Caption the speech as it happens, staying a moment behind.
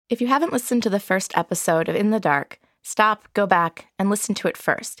If you haven't listened to the first episode of In the Dark, stop, go back, and listen to it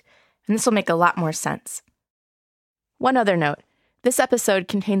first, and this will make a lot more sense. One other note, this episode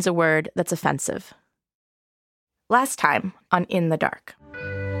contains a word that's offensive. Last time on In the Dark.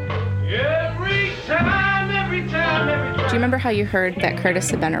 Every time. Do you remember how you heard that Curtis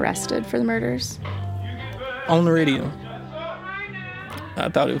had been arrested for the murders? On the radio. I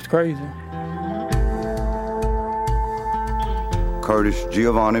thought it was crazy. Curtis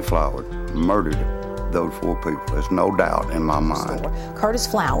Giovanni Flowers murdered those 4 people. There's no doubt in my mind. Curtis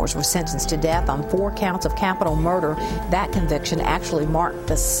Flowers was sentenced to death on 4 counts of capital murder. That conviction actually marked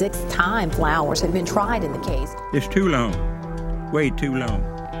the 6th time Flowers had been tried in the case. It's too long. Way too long.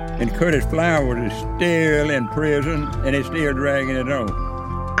 And Curtis Flowers is still in prison, and it's still dragging it on.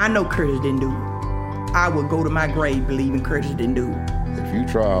 I know Curtis didn't do it. I would go to my grave believing Curtis didn't do it. If you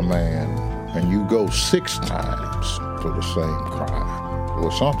try a man and you go 6 times for the same crime, well,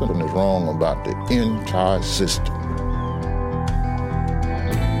 something is wrong about the entire system.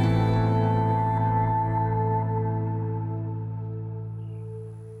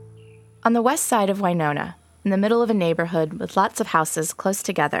 On the west side of Winona, in the middle of a neighborhood with lots of houses close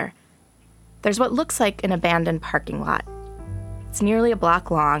together, there's what looks like an abandoned parking lot. It's nearly a block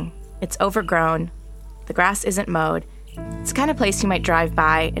long, it's overgrown, the grass isn't mowed. It's the kind of place you might drive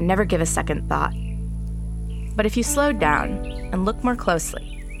by and never give a second thought. But if you slowed down and looked more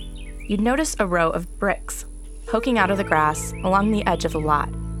closely, you'd notice a row of bricks poking out of the grass along the edge of the lot,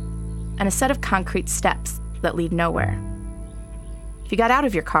 and a set of concrete steps that lead nowhere. If you got out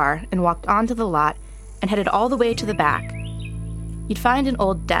of your car and walked onto the lot and headed all the way to the back, you'd find an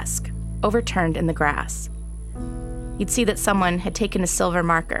old desk overturned in the grass. You'd see that someone had taken a silver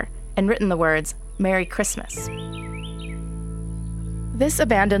marker and written the words, "Merry Christmas." This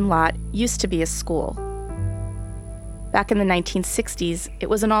abandoned lot used to be a school. Back in the 1960s, it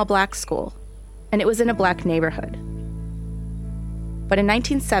was an all-black school, and it was in a black neighborhood. But in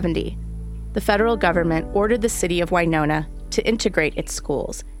 1970, the federal government ordered the city of Winona to integrate its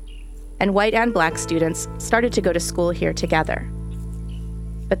schools, and white and black students started to go to school here together.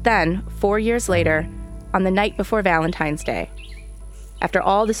 But then, 4 years later, on the night before Valentine's Day, after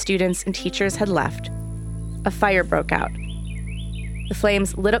all the students and teachers had left, a fire broke out. The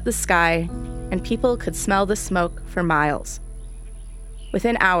flames lit up the sky, and people could smell the smoke for miles.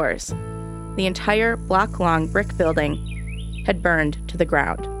 Within hours, the entire block-long brick building had burned to the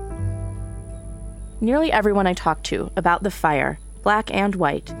ground. Nearly everyone I talked to about the fire, black and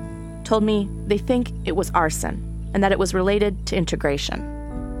white, told me they think it was arson and that it was related to integration.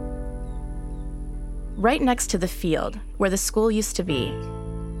 Right next to the field where the school used to be,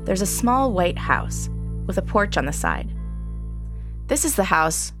 there's a small white house with a porch on the side. This is the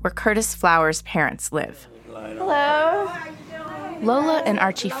house where Curtis Flowers' parents live. Hello. Lola and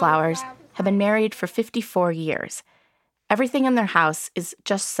Archie Flowers have been married for 54 years. Everything in their house is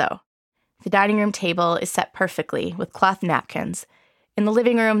just so. The dining room table is set perfectly with cloth napkins. In the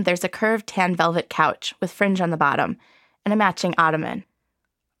living room, there's a curved tan velvet couch with fringe on the bottom and a matching ottoman.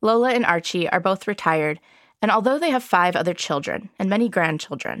 Lola and Archie are both retired, and although they have 5 other children and many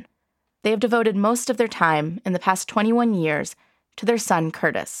grandchildren, they have devoted most of their time in the past 21 years to their son,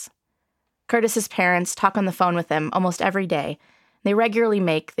 Curtis. Curtis's parents talk on the phone with him almost every day. They regularly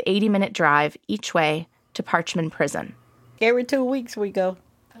make the 80-minute drive each way to Parchman Prison. Every 2 weeks we go.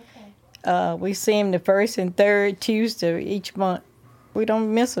 Okay. We see him the first and third Tuesday each month. We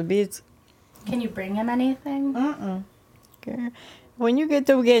don't miss a visit. Can you bring him anything? Okay. When you get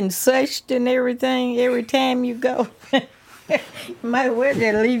through getting suched and everything, every time you go, you might well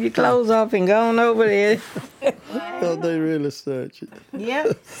just leave your clothes off and go on over there. Oh, they really search it.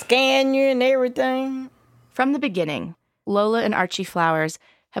 Yep, scan you and everything. From the beginning, Lola and Archie Flowers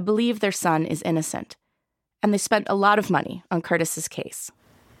have believed their son is innocent, and they spent a lot of money on Curtis's case.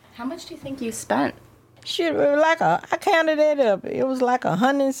 How much do you think you spent? Shit, it was I counted that up. It was like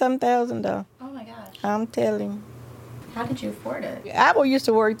 $100,000. Oh my gosh. I'm telling you. How did you afford it? I used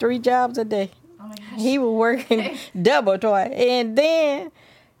to work 3 jobs a day. Oh my gosh. He was working double twice. And then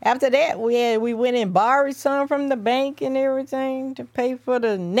after that, we went and borrowed some from the bank and everything to pay for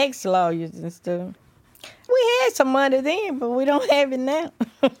the next lawyers and stuff. We had some money then, but we don't have it now.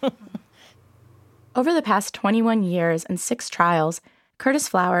 Over the past 21 years and 6 trials, Curtis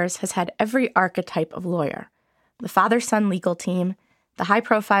Flowers has had every archetype of lawyer: the father-son legal team, the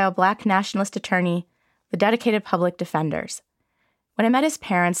high-profile black nationalist attorney, the dedicated public defenders. When I met his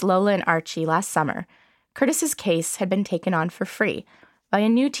parents, Lola and Archie, last summer, Curtis's case had been taken on for free by a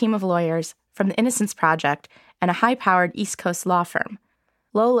new team of lawyers from the Innocence Project and a high-powered East Coast law firm.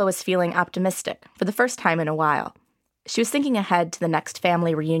 Lola was feeling optimistic for the first time in a while. She was thinking ahead to the next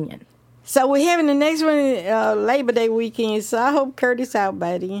family reunion. So we're having the next one Labor Day weekend, so I hope Curtis out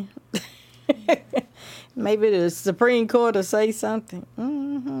by then. Maybe the Supreme Court will say something.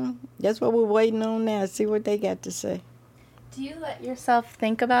 Mm-hmm. That's what we're waiting on now, see what they got to say. Do you let yourself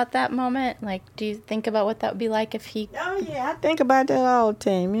think about that moment? Like, do you think about what that would be like if he... Oh, yeah, I think about that all the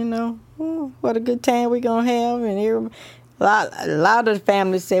time, you know. Ooh, what a good time we're going to have. And a lot of the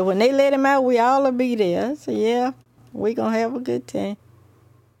families say, when they let him out, we all will be there. So, yeah, we're going to have a good time.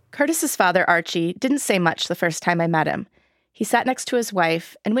 Curtis's father, Archie, didn't say much the first time I met him. He sat next to his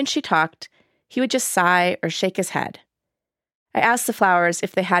wife, and when she talked, he would just sigh or shake his head. I asked the Flowers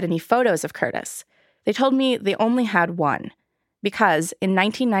if they had any photos of Curtis. They told me they only had one, because in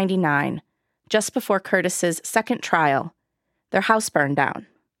 1999, just before Curtis's second trial, their house burned down.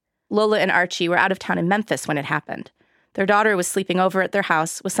 Lola and Archie were out of town in Memphis when it happened. Their daughter was sleeping over at their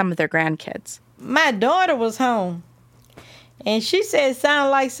house with some of their grandkids. My daughter was home, and she said it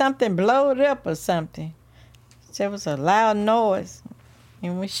sounded like something blowed up or something. There was a loud noise.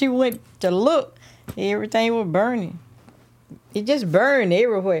 And when she went to look, everything was burning. It just burned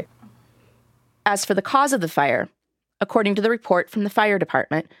everywhere. As for the cause of the fire, according to the report from the fire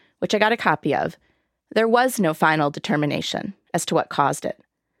department, which I got a copy of, there was no final determination as to what caused it.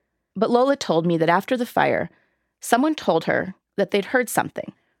 But Lola told me that after the fire, someone told her that they'd heard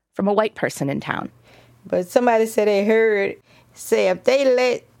something from a white person in town. But somebody said they heard, say if they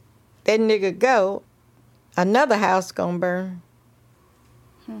let that nigga go, another house gonna burn.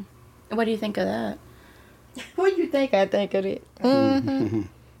 What do you think of that? What do you think I think of it? Mm-hmm.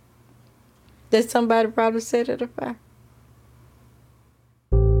 That somebody probably set it afire.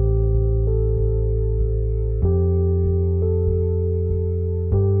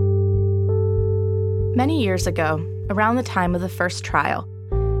 Many years ago, around the time of the first trial,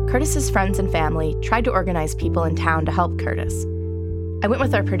 Curtis's friends and family tried to organize people in town to help Curtis. I went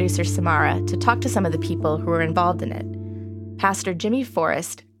with our producer, Samara, to talk to some of the people who were involved in it. Pastor Jimmy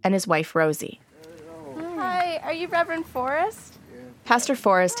Forrest and his wife, Rosie. Hi, are you Reverend Forrest? Pastor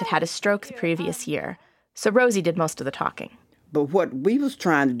Forrest had had a stroke the previous year, so Rosie did most of the talking. But what we was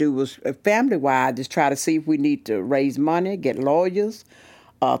trying to do was, family-wide, just try to see if we need to raise money, get lawyers,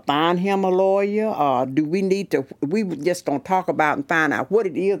 find him a lawyer, do we need to, we were just going to talk about and find out what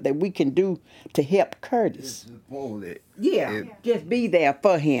it is that we can do to help Curtis. Just be there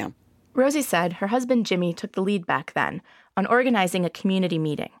for him. Rosie said her husband Jimmy took the lead back then on organizing a community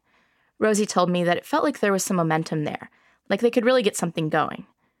meeting. Rosie told me that it felt like there was some momentum there, like they could really get something going.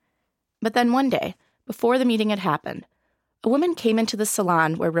 But then one day, before the meeting had happened, a woman came into the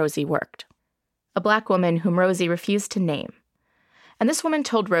salon where Rosie worked. A black woman whom Rosie refused to name. And this woman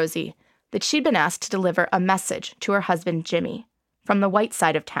told Rosie that she'd been asked to deliver a message to her husband Jimmy from the white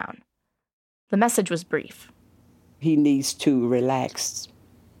side of town. The message was brief. He needs to relax.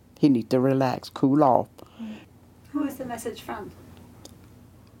 He needs to relax, cool off. Who is the message from?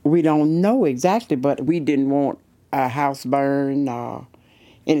 We don't know exactly, but we didn't want our house burned or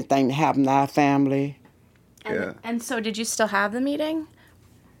anything to happen to our family. And so did you still have the meeting?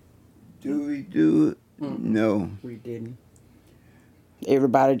 Do we do it? No. We didn't.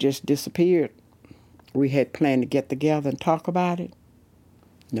 Everybody just disappeared. We had planned to get together and talk about it.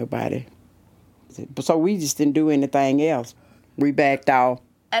 Nobody. So we just didn't do anything else. We backed off.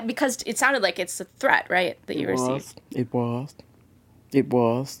 Because it sounded like it's a threat, right, that you received? It was.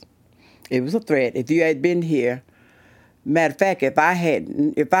 It was a threat. If you had been here, matter of fact, if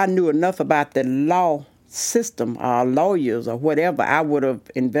I knew enough about the law system or lawyers or whatever, I would have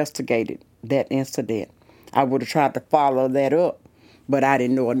investigated that incident. I would have tried to follow that up, but I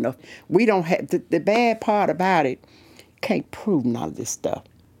didn't know enough. We don't have, the bad part about it, can't prove none of this stuff.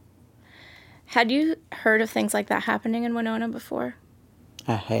 Had you heard of things like that happening in Winona before?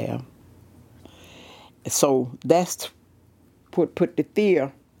 I have. So that's what put the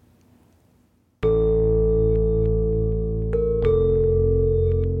fear.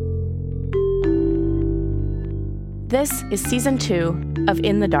 This is Season 2 of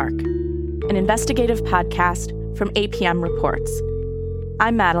In the Dark, an investigative podcast from APM Reports.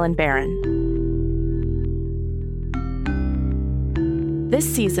 I'm Madeline Barron. This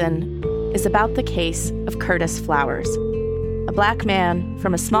season is about the case of Curtis Flowers, a black man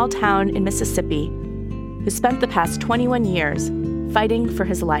from a small town in Mississippi who spent the past 21 years fighting for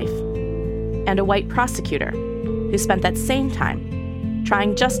his life, and a white prosecutor who spent that same time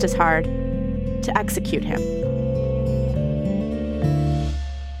trying just as hard to execute him.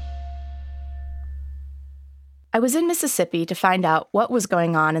 I was in Mississippi to find out what was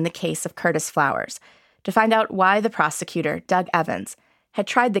going on in the case of Curtis Flowers, to find out why the prosecutor, Doug Evans, had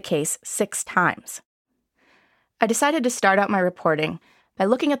tried the case 6 times. I decided to start out my reporting by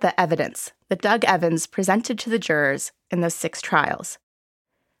looking at the evidence that Doug Evans presented to the jurors in those 6 trials.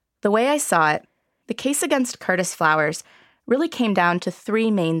 The way I saw it, the case against Curtis Flowers really came down to 3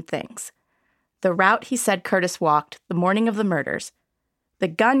 main things. The route he said Curtis walked the morning of the murders, the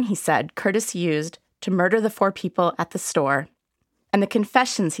gun he said Curtis used to murder the 4 people at the store, and the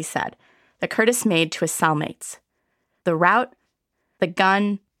confessions he said that Curtis made to his cellmates. The route, the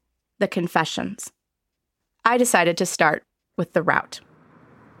gun, the confessions. I decided to start with the route.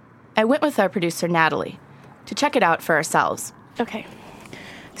 I went with our producer, Natalie, to check it out for ourselves. Okay,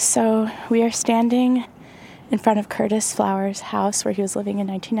 so we are standing in front of Curtis Flowers' house where he was living in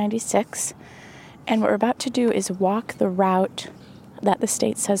 1996, and what we're about to do is walk the route that the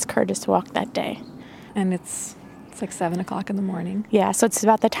state says Curtis walked that day. And it's like 7 o'clock in the morning. Yeah, so it's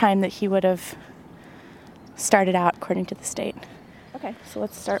about the time that he would have started out, according to the state. Okay, so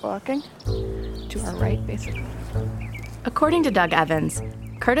let's start walking. To our right, basically. According to Doug Evans,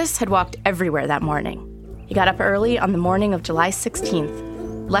 Curtis had walked everywhere that morning. He got up early on the morning of July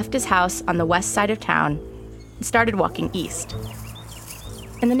 16th, left his house on the west side of town, and started walking east.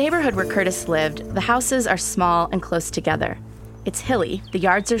 In the neighborhood where Curtis lived, the houses are small and close together. It's hilly, the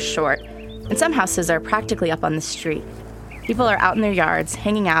yards are short, and some houses are practically up on the street. People are out in their yards,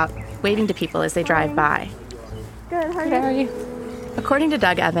 hanging out, waving to people as they drive by. Good, how are you? According to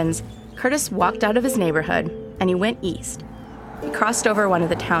Doug Evans, Curtis walked out of his neighborhood and he went east. He crossed over one of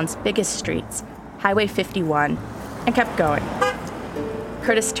the town's biggest streets, Highway 51, and kept going.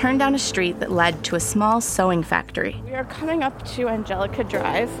 Curtis turned down a street that led to a small sewing factory. We are coming up to Angelica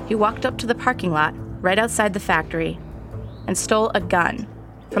Drive. He walked up to the parking lot right outside the factory and stole a gun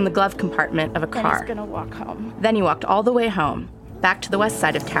from the glove compartment of a car. He's gonna walk home. Then he walked all the way home, back to the west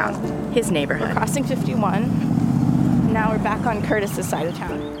side of town, his neighborhood. We're crossing 51. Now we're back on Curtis's side of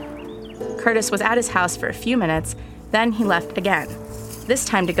town. Curtis was at his house for a few minutes, then he left again, this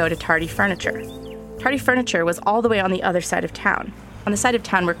time to go to Tardy Furniture. Tardy Furniture was all the way on the other side of town, on the side of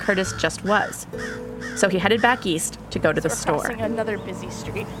town where Curtis just was. So he headed back east to go to the store. Crossing another busy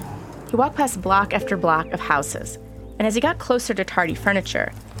street. He walked past block after block of houses, and as he got closer to Tardy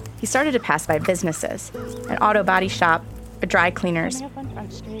Furniture, he started to pass by businesses, an auto body shop, a dry cleaner's.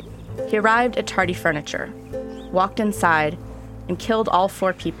 He arrived at Tardy Furniture, walked inside, and killed all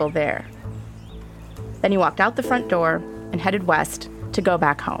 4 people there. Then he walked out the front door and headed west to go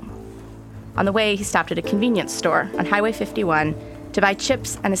back home. On the way, he stopped at a convenience store on Highway 51 to buy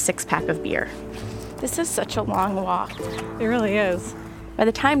chips and a 6-pack of beer. This is such a long walk. It really is. By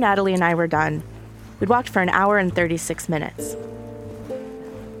the time Natalie and I were done, we'd walked for an hour and 36 minutes.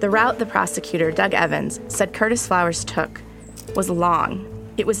 The route the prosecutor, Doug Evans, said Curtis Flowers took was long.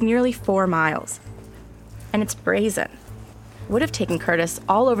 It was nearly 4 miles. And it's brazen. It would have taken Curtis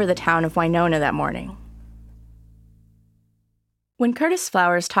all over the town of Winona that morning. When Curtis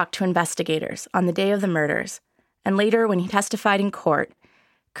Flowers talked to investigators on the day of the murders, and later when he testified in court,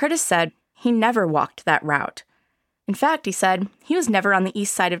 Curtis said he never walked that route. In fact, he said he was never on the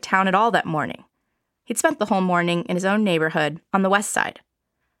east side of town at all that morning. He'd spent the whole morning in his own neighborhood on the west side.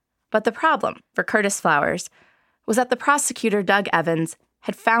 But the problem for Curtis Flowers was that the prosecutor, Doug Evans,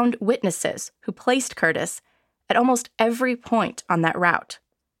 had found witnesses who placed Curtis at almost every point on that route.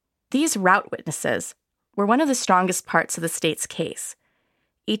 These route witnesses were one of the strongest parts of the state's case.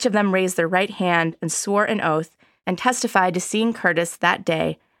 Each of them raised their right hand and swore an oath and testified to seeing Curtis that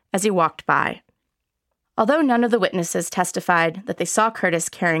day as he walked by. Although none of the witnesses testified that they saw Curtis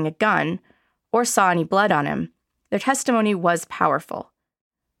carrying a gun or saw any blood on him, their testimony was powerful.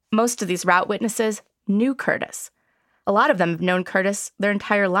 Most of these route witnesses knew Curtis. A lot of them have known Curtis their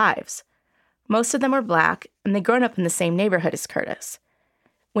entire lives. Most of them were Black, and they'd grown up in the same neighborhood as Curtis.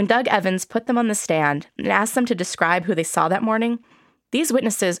 When Doug Evans put them on the stand and asked them to describe who they saw that morning, these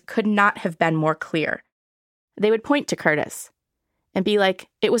witnesses could not have been more clear. They would point to Curtis and be like,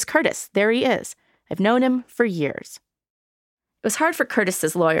 "It was Curtis. There he is. I've known him for years." It was hard for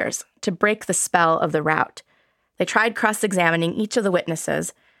Curtis's lawyers to break the spell of the route. They tried cross-examining each of the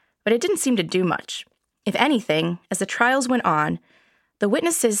witnesses, but it didn't seem to do much. If anything, as the trials went on, the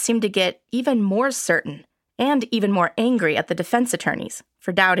witnesses seemed to get even more certain and even more angry at the defense attorneys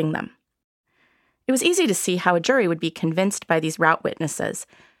for doubting them. It was easy to see how a jury would be convinced by these route witnesses.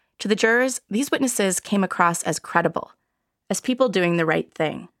 To the jurors, these witnesses came across as credible, as people doing the right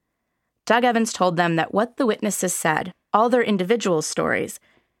thing. Doug Evans told them that what the witnesses said, all their individual stories,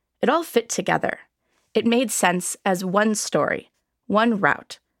 it all fit together. It made sense as one story, one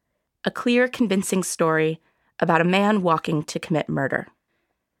route, a clear, convincing story about a man walking to commit murder.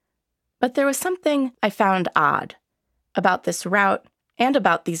 But there was something I found odd about this route and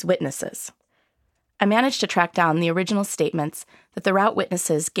about these witnesses. I managed to track down the original statements that the route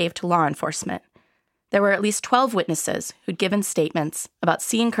witnesses gave to law enforcement. There were at least 12 witnesses who'd given statements about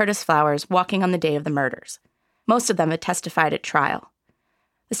seeing Curtis Flowers walking on the day of the murders. Most of them had testified at trial.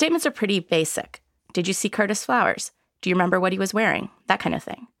 The statements are pretty basic. Did you see Curtis Flowers? Do you remember what he was wearing? That kind of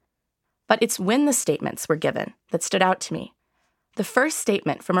thing. But it's when the statements were given that stood out to me. The first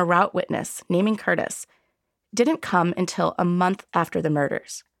statement from a route witness naming Curtis didn't come until a month after the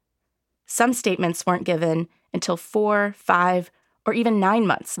murders. Some statements weren't given until 4, 5, or even 9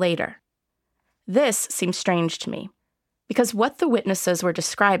 months later. This seems strange to me, because what the witnesses were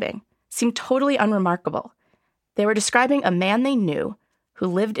describing seemed totally unremarkable. They were describing a man they knew who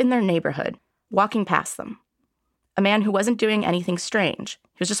lived in their neighborhood, walking past them. A man who wasn't doing anything strange.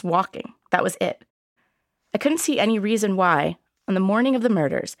 He was just walking. That was it. I couldn't see any reason why, on the morning of the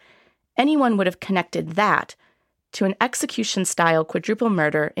murders, anyone would have connected that to an execution-style quadruple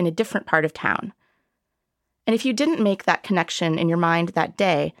murder in a different part of town. And if you didn't make that connection in your mind that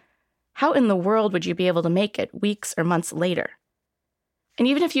day, how in the world would you be able to make it weeks or months later? And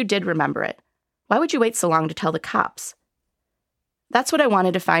even if you did remember it, why would you wait so long to tell the cops? That's what I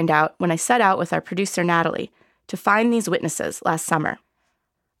wanted to find out when I set out with our producer, Natalie, to find these witnesses last summer.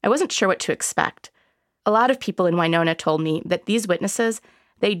 I wasn't sure what to expect. A lot of people in Winona told me that these witnesses,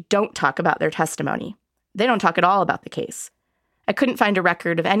 they don't talk about their testimony. They don't talk at all about the case. I couldn't find a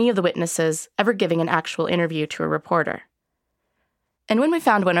record of any of the witnesses ever giving an actual interview to a reporter. And when we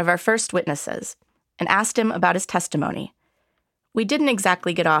found one of our first witnesses and asked him about his testimony, we didn't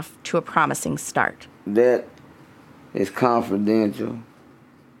exactly get off to a promising start. That is confidential.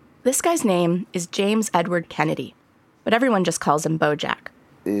 This guy's name is James Edward Kennedy, but everyone just calls him Bojack.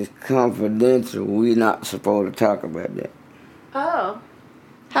 It's confidential. We're not supposed to talk about that. Oh.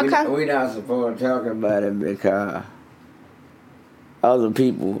 How come? We're not supposed to talk about it because other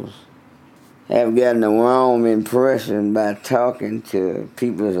people have gotten the wrong impression by talking to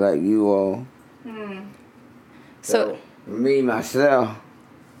people like you all. So me, myself,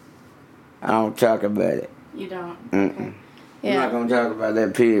 I don't talk about it. You don't? Mm-mm. Yeah. I'm not going to talk about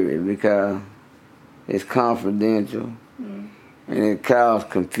that period because it's confidential and it caused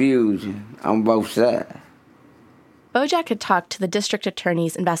confusion on both sides. Bojack had talked to the district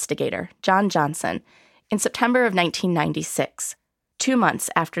attorney's investigator, John Johnson, in September of 1996, 2 months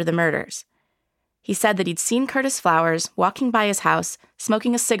after the murders. He said that he'd seen Curtis Flowers walking by his house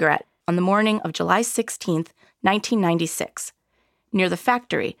smoking a cigarette on the morning of July 16th, 1996, near the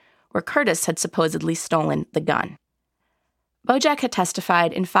factory where Curtis had supposedly stolen the gun. Bojack had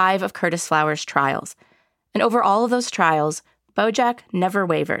testified in 5 of Curtis Flowers' trials, and over all of those trials, Bojack never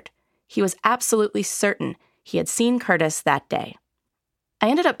wavered. He was absolutely certain he had seen Curtis that day. I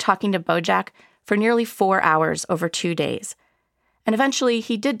ended up talking to Bojack for nearly 4 hours over 2 days, and eventually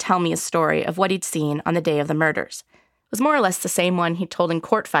he did tell me a story of what he'd seen on the day of the murders. It was more or less the same one he'd told in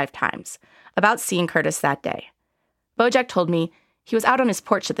court 5 times, about seeing Curtis that day. Bojack told me he was out on his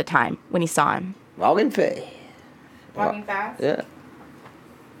porch at the time when he saw him. Walking fast. Walking fast? Yeah.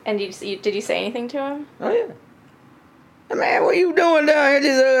 And did you say anything to him? Oh, yeah. Hey, man, what you doing down here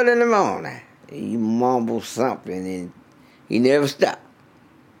this early in the morning? He mumbled something and he never stopped.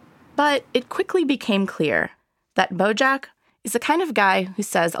 But it quickly became clear that Bojack is the kind of guy who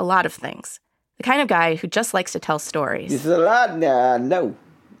says a lot of things. The kind of guy who just likes to tell stories. It's a lot now, I know.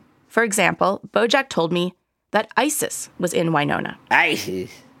 For example, Bojack told me that ISIS was in Winona.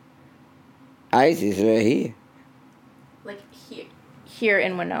 ISIS? ISIS right here. Like here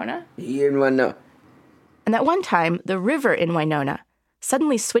in Winona? Here in Winona. And that one time, the river in Winona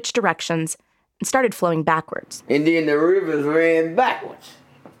suddenly switched directions and started flowing backwards. And then the rivers ran backwards.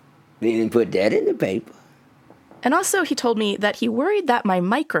 They didn't put that in the paper. And also he told me that he worried that my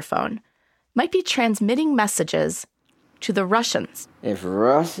microphone might be transmitting messages to the Russians. If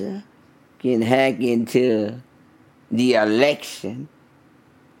Russia can hack into the election,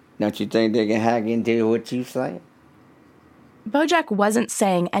 don't you think they can hack into what you say? Bojack wasn't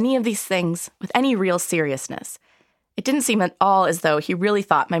saying any of these things with any real seriousness. It didn't seem at all as though he really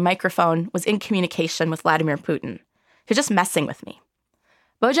thought my microphone was in communication with Vladimir Putin. He was just messing with me.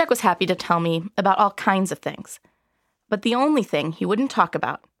 Bojack was happy to tell me about all kinds of things. But the only thing he wouldn't talk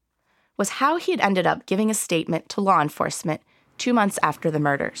about was how he had ended up giving a statement to law enforcement 2 months after the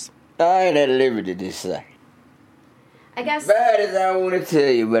murders. I ain't at liberty to say. I guess... Bad as I want to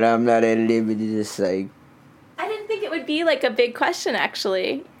tell you, but I'm not at liberty to say. I didn't think it would be like a big question,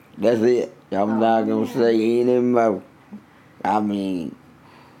 actually. That's it. I'm not going to say any more. I mean,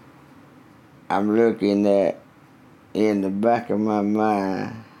 I'm looking at, in the back of my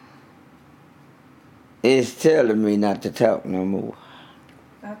mind, it's telling me not to talk no more.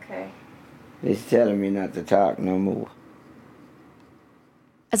 Okay. It's telling me not to talk no more.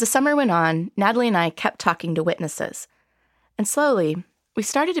 As the summer went on, Natalie and I kept talking to witnesses. And slowly, we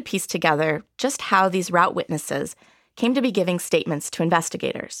started to piece together just how these route witnesses came to be giving statements to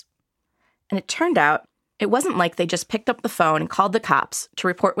investigators. And it turned out it wasn't like they just picked up the phone and called the cops to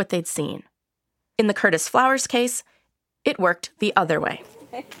report what they'd seen. In the Curtis Flowers case, it worked the other way.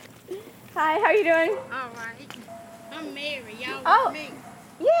 Hi, how are you doing? All right. I'm Mary. Y'all Oh, with me?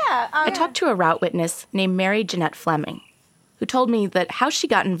 yeah. I talked to a route witness named Mary Jeanette Fleming, who told me that how she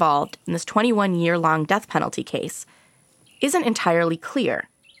got involved in this 21-year-long death penalty case isn't entirely clear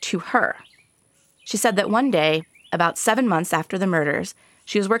to her. She said that one day, about 7 months after the murders,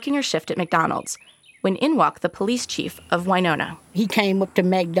 she was working her shift at McDonald's when in walked the police chief of Winona. He came up to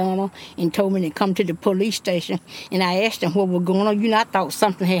McDonald's and told me to come to the police station, and I asked him what was going on. I thought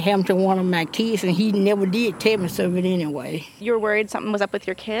something had happened to one of my kids, and he never did tell me so of it anyway. You were worried something was up with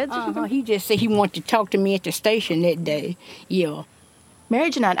your kids? He just said he wanted to talk to me at the station that day. Yeah. Mary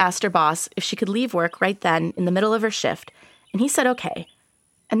Jeanette asked her boss if she could leave work right then in the middle of her shift, and he said okay.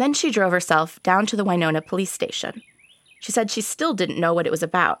 And then she drove herself down to the Winona police station. She said she still didn't know what it was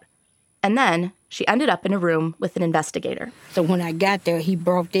about. And then she ended up in a room with an investigator. So when I got there, he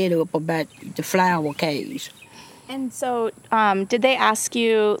brought that up about the flower case. And so, did they ask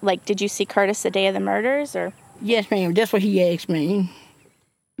you, did you see Curtis the day of the murders, or? Yes, ma'am. That's what he asked me.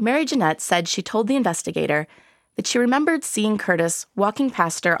 Mary Jeanette said she told the investigator that she remembered seeing Curtis walking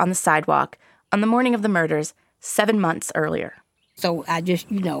past her on the sidewalk on the morning of the murders 7 months earlier. So I just,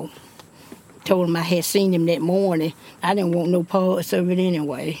 told him I had seen him that morning. I didn't want no parts of it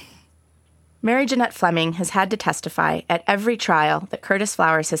anyway. Mary Jeanette Fleming has had to testify at every trial that Curtis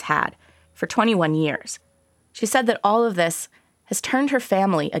Flowers has had for 21 years. She said that all of this has turned her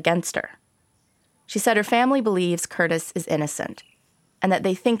family against her. She said her family believes Curtis is innocent and that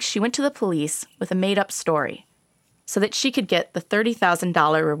they think she went to the police with a made-up story so that she could get the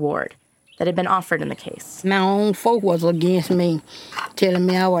 $30,000 reward that had been offered in the case. My own folk was against me, telling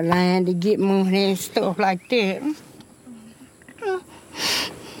me I was lying to get money and stuff like that.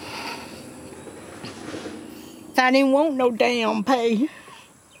 I didn't want no damn pay.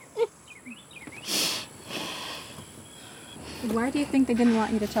 Why do you think they didn't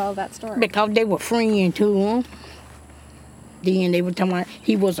want you to tell that story? Because they were friends to him. Then they were talking about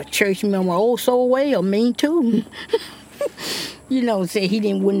he was a church member. Oh, so well, me too. Said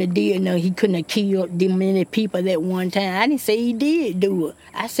he wouldn't have did nothing. He couldn't have killed them many people that one time. I didn't say he did do it.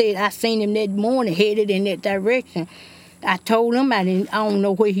 I said I seen him that morning headed in that direction. I told him I don't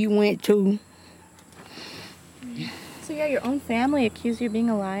know where he went to. So your own family accused you of being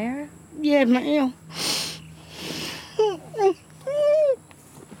a liar? Yeah, ma'am.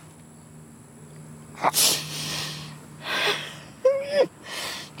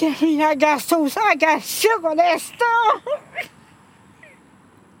 That mean I got shook on that stuff.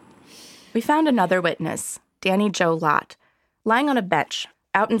 We found another witness, Danny Joe Lott, lying on a bench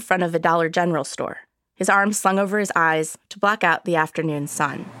out in front of a Dollar General store, his arms slung over his eyes to block out the afternoon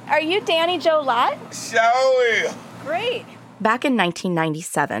sun. Are you Danny Joe Lott? Sure. Great. Back in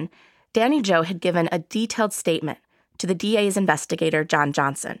 1997, Danny Joe had given a detailed statement to the DA's investigator, John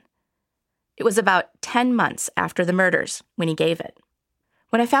Johnson. It was about 10 months after the murders when he gave it.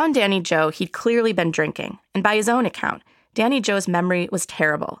 When I found Danny Joe, he'd clearly been drinking, and by his own account, Danny Joe's memory was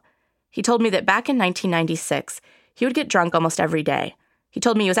terrible. He told me that back in 1996, he would get drunk almost every day. He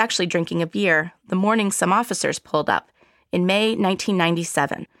told me he was actually drinking a beer the morning some officers pulled up in May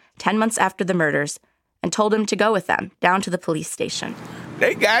 1997, 10 months after the murders, and told him to go with them down to the police station.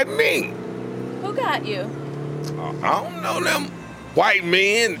 They got me. Who got you? I don't know them white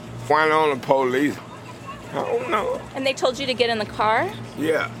men went on the police. I don't know. And they told you to get in the car?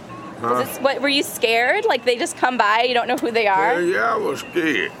 Yeah. Were you scared? Like they just come by, you don't know who they are? Yeah, I was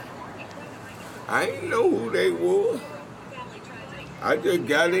scared. I didn't know who they were. I just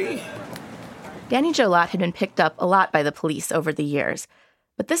got in. Danny Joe Lott had been picked up a lot by the police over the years,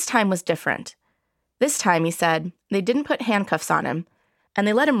 but this time was different. This time, he said, they didn't put handcuffs on him, and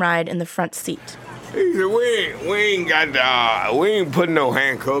they let him ride in the front seat. He said, we ain't putting no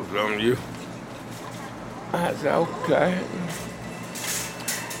handcuffs on you. I said, okay.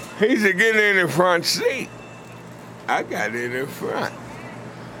 He said, get in the front seat. I got in the front.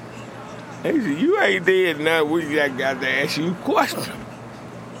 He said, you ain't did nothing. We just got to ask you a question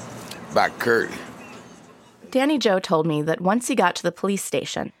about Curtis. Danny Joe told me that once he got to the police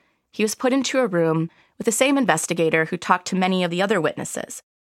station, he was put into a room with the same investigator who talked to many of the other witnesses,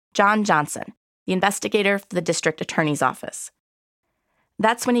 John Johnson, the investigator for the district attorney's office.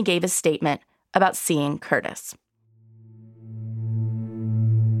 That's when he gave his statement about seeing Curtis.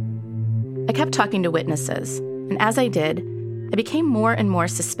 I kept talking to witnesses, and as I did, I became more and more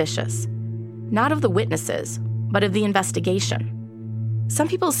suspicious. Not of the witnesses, but of the investigation. Some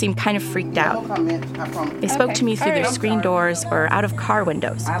people seemed kind of freaked out. They spoke to me through their screen doors or out of car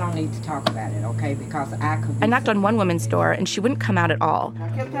windows. I don't need to talk about it, okay? Because I knocked on one woman's door and she wouldn't come out at all.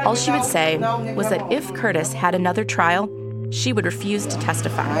 All she would say was that if Curtis had another trial, she would refuse to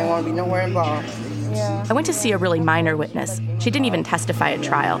testify. I don't want to be nowhere involved. I went to see a really minor witness. She didn't even testify at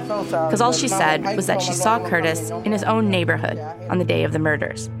trial, because all she said was that she saw Curtis in his own neighborhood on the day of the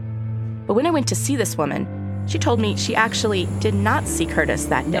murders. But when I went to see this woman, she told me she actually did not see Curtis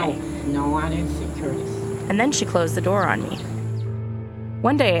that day. No, I didn't see Curtis. And then she closed the door on me.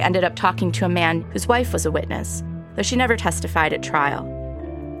 One day I ended up talking to a man whose wife was a witness, though she never testified at trial.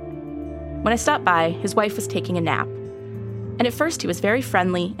 When I stopped by, his wife was taking a nap. And at first he was very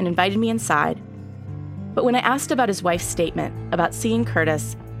friendly and invited me inside. But when I asked about his wife's statement about seeing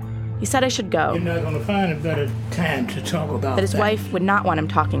Curtis, he said I should go. You're not going to find a better time to talk about that his wife would not want him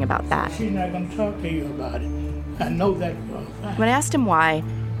talking about that. She's not going to talk to you about it. I know that for a fact. When I asked him why,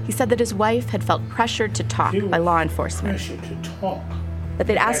 he said that his wife had felt pressured to talk by law enforcement. Pressured to talk. That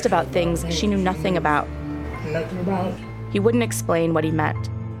they'd asked about things she knew nothing about. Nothing about? He wouldn't explain what he meant.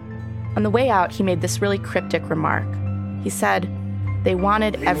 On the way out, he made this really cryptic remark. He said they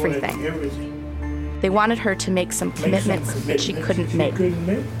wanted everything. They wanted her to make some commitments that she couldn't make.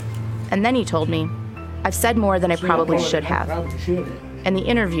 And then he told me, I've said more than I probably should have. And the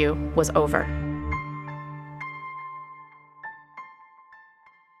interview was over.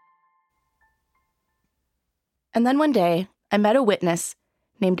 And then one day, I met a witness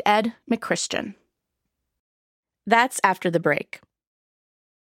named Ed McChristian. That's after the break.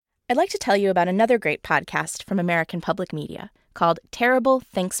 I'd like to tell you about another great podcast from American Public Media called Terrible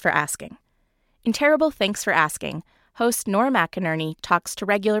Thanks for Asking. In Terrible Thanks for Asking, host Nora McInerney talks to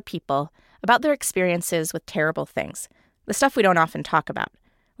regular people about their experiences with terrible things, the stuff we don't often talk about,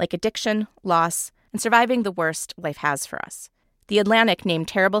 like addiction, loss, and surviving the worst life has for us. The Atlantic named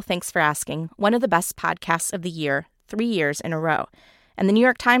Terrible Thanks for Asking one of the best podcasts of the year 3 years in a row, and the New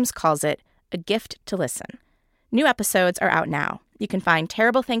York Times calls it a gift to listen. New episodes are out now. You can find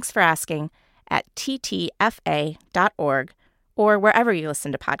Terrible Thanks for Asking at ttfa.org or wherever you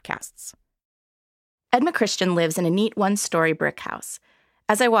listen to podcasts. Ed McChristian lives in a neat one-story brick house.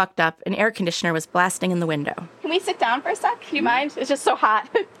 As I walked up, an air conditioner was blasting in the window. Can we sit down for a sec? Do you mind? It's just so hot.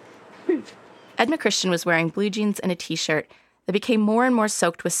 Ed McChristian was wearing blue jeans and a t-shirt that became more and more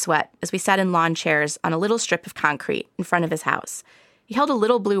soaked with sweat as we sat in lawn chairs on a little strip of concrete in front of his house. He held a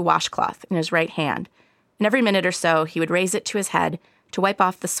little blue washcloth in his right hand, and every minute or so he would raise it to his head to wipe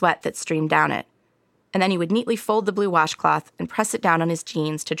off the sweat that streamed down it. And then he would neatly fold the blue washcloth and press it down on his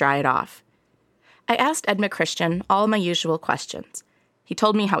jeans to dry it off. I asked Ed McChristian all my usual questions. He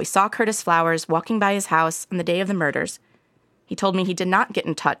told me how he saw Curtis Flowers walking by his house on the day of the murders. He told me he did not get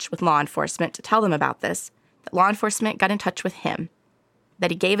in touch with law enforcement to tell them about this, that law enforcement got in touch with him,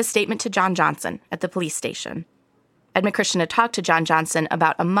 that he gave a statement to John Johnson at the police station. Ed McChristian had talked to John Johnson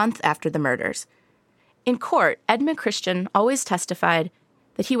about a month after the murders. In court, Ed McChristian always testified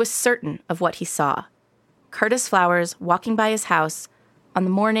that he was certain of what he saw. Curtis Flowers walking by his house on the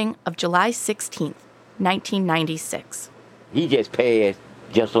morning of July 16th, 1996. He just passed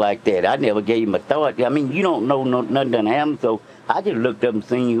just like that. I never gave him a thought. I mean, you don't know nothing done happened, so I just looked up and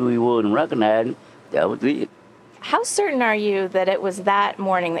seen who he was and recognized him. That was it. How certain are you that it was that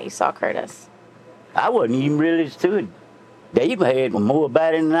morning that you saw Curtis? I wasn't even really stood. They even had more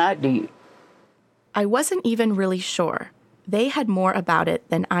about it than I did. I wasn't even really sure. They had more about it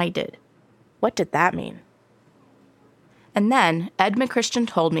than I did. What did that mean? And then Ed McChristian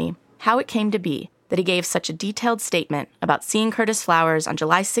told me how it came to be that he gave such a detailed statement about seeing Curtis Flowers on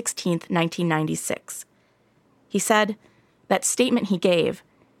July 16th, 1996. He said that statement he gave,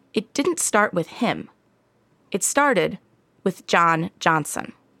 it didn't start with him. It started with John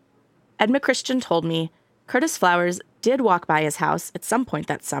Johnson. Ed McChristian told me Curtis Flowers did walk by his house at some point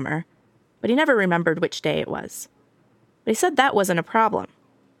that summer, but he never remembered which day it was. But he said that wasn't a problem.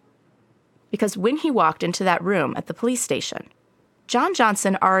 Because when he walked into that room at the police station, John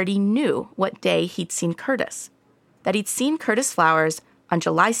Johnson already knew what day he'd seen Curtis, that he'd seen Curtis Flowers on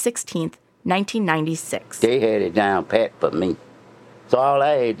July 16th, 1996. They had it down pat for me. So all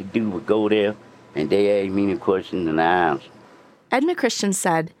I had to do was go there, and they asked me the questions and I answered. Ed McChristian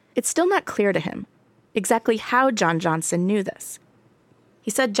said it's still not clear to him exactly how John Johnson knew this.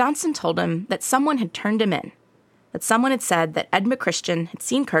 He said Johnson told him that someone had turned him in, that someone had said that Ed McChristian had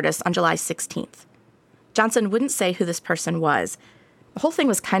seen Curtis on July 16th. Johnson wouldn't say who this person was. The whole thing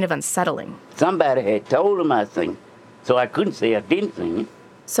was kind of unsettling. Somebody had told him I seen him, so I couldn't say I didn't see him.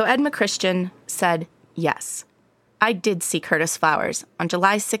 So Ed McChristian said, yes, I did see Curtis Flowers on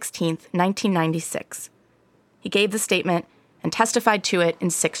July 16th, 1996. He gave the statement and testified to it in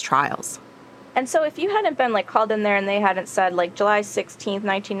 6 trials. And so if you hadn't been, called in there and they hadn't said, July 16th,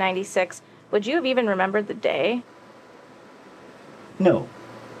 1996, would you have even remembered the day? No.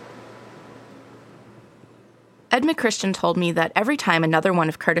 Ed McChristian told me that every time another one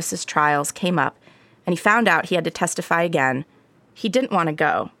of Curtis's trials came up and he found out he had to testify again, he didn't want to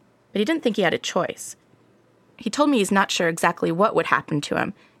go, but he didn't think he had a choice. He told me he's not sure exactly what would happen to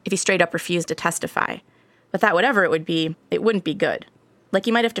him if he straight up refused to testify, but that whatever it would be, it wouldn't be good.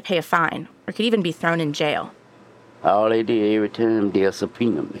 He might have to pay a fine, or could even be thrown in jail. All they did every time, they'll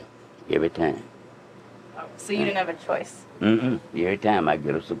subpoena me. Every time. So you didn't have a choice? Every time I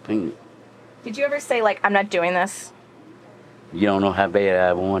get a subpoena. Did you ever say, I'm not doing this? You don't know how bad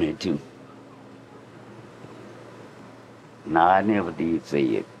I wanted to. No, I never did say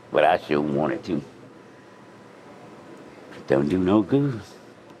it, but I sure wanted to. It don't do no good.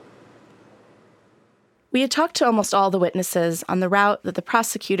 We had talked to almost all the witnesses on the route that the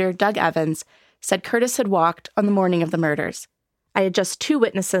prosecutor, Doug Evans, said Curtis had walked on the morning of the murders. I had just 2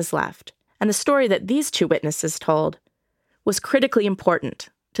 witnesses left, and the story that these 2 witnesses told was critically important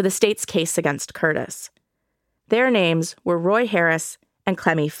to the state's case against Curtis. Their names were Roy Harris and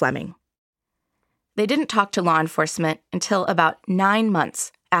Clemmy Fleming. They didn't talk to law enforcement until about 9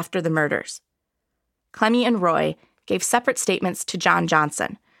 months after the murders. Clemmy and Roy gave separate statements to John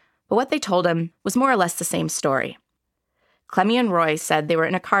Johnson, but what they told him was more or less the same story. Clemmy and Roy said they were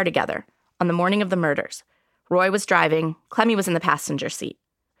in a car together on the morning of the murders. Roy was driving, Clemmy was in the passenger seat.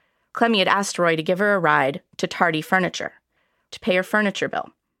 Clemmy had asked Roy to give her a ride to Tardy Furniture to pay her furniture bill.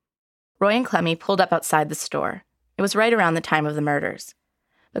 Roy and Clemmy pulled up outside the store. It was right around the time of the murders.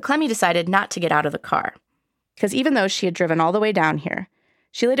 But Clemmy decided not to get out of the car, because even though she had driven all the way down here,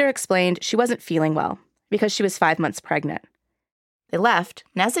 she later explained she wasn't feeling well because she was 5 months pregnant. They left,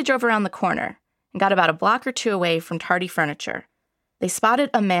 and as they drove around the corner and got about a block or 2 away from Tardy Furniture, they spotted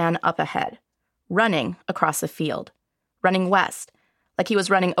a man up ahead, running across a field, running west, like he was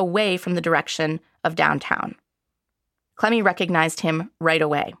running away from the direction of downtown. Clemmy recognized him right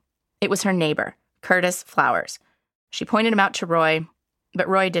away. It was her neighbor, Curtis Flowers. She pointed him out to Roy, but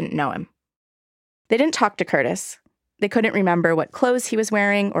Roy didn't know him. They didn't talk to Curtis. They couldn't remember what clothes he was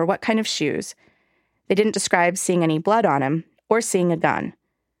wearing or what kind of shoes. They didn't describe seeing any blood on him or seeing a gun.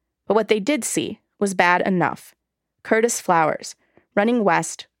 But what they did see was bad enough. Curtis Flowers, running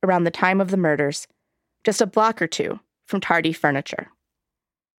west around the time of the murders, just a block or 2 from Tardy Furniture.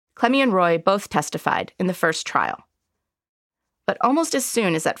 Clemmy and Roy both testified in the first trial. But almost as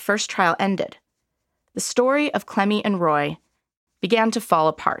soon as that first trial ended, the story of Clemmy and Roy began to fall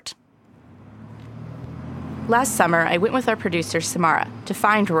apart. Last summer, I went with our producer, Samara, to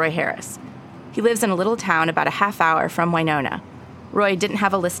find Roy Harris. He lives in a little town about a half hour from Winona. Roy didn't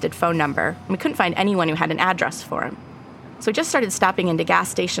have a listed phone number, and we couldn't find anyone who had an address for him. So we just started stopping into gas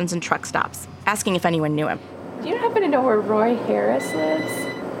stations and truck stops, asking if anyone knew him. Do you happen to know where Roy Harris lives?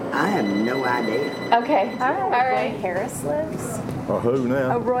 I have no idea. Okay. All right. Roy Harris lives? Who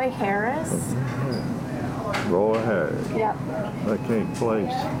now? Roy Harris. Roy Harris. Yep. I can't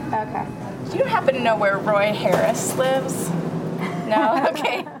place. Okay. Do you happen to know where Roy Harris lives? No?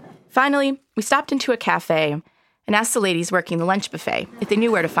 Okay. Finally, we stopped into a cafe and asked the ladies working the lunch buffet if they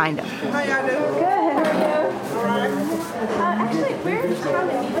knew where to find him. How y'all doing? Good. How are you? Actually, we're trying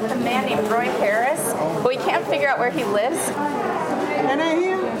to meet with a man named Roy Harris, but we can't figure out where he lives. That ain't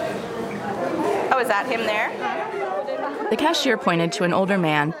him? Oh, is that him there? The cashier pointed to an older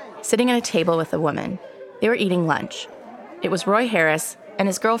man sitting at a table with a woman. They were eating lunch. It was Roy Harris and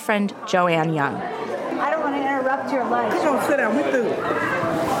his girlfriend, Joanne Young. I don't want to interrupt your lunch. Come on, sit down. We through.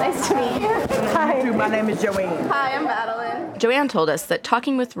 Nice to meet you. Hi. My name is Joanne. Hi, I'm Madeline. Joanne told us that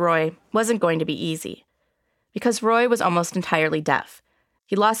talking with Roy wasn't going to be easy because Roy was almost entirely deaf.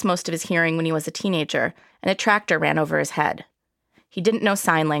 He lost most of his hearing when he was a teenager, and a tractor ran over his head. He didn't know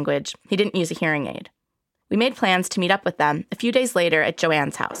sign language. He didn't use a hearing aid. We made plans to meet up with them a few days later at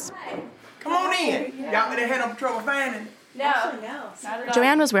Joanne's house. Come on in. Y'all gonna have no trouble finding? No.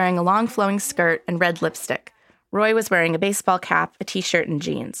 Joanne was wearing a long flowing skirt and red lipstick. Roy was wearing a baseball cap, a t-shirt, and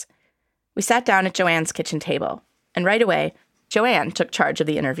jeans. We sat down at Joanne's kitchen table, and right away, Joanne took charge of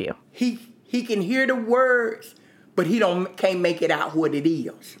the interview. He can hear the words, but can't make it out what it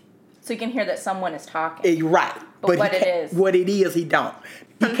is. So you can hear that someone is talking. Right. But what it is. What it is, he don't.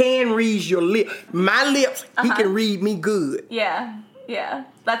 He can read your lips. My lips, he can read me good. Yeah.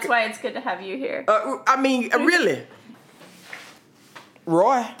 That's why it's good to have you here. Really.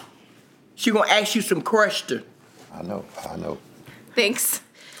 Roy, she gonna ask you some questions. I know. Thanks.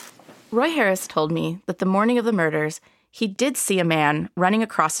 Roy Harris told me that the morning of the murders, he did see a man running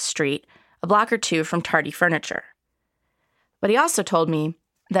across the street a block or two from Tardy Furniture. But he also told me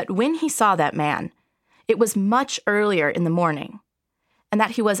that when he saw that man, it was much earlier in the morning, and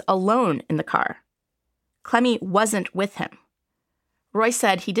that he was alone in the car. Clemmy wasn't with him. Roy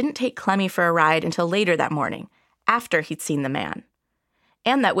said he didn't take Clemmy for a ride until later that morning, after he'd seen the man,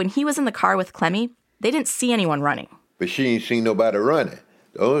 and that when he was in the car with Clemmy, they didn't see anyone running. But she ain't seen nobody running.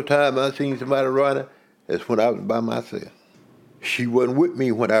 The only time I seen somebody running is when I was by myself. She wasn't with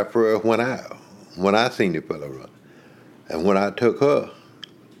me when I first went out, when I seen the fella run. And when I took her,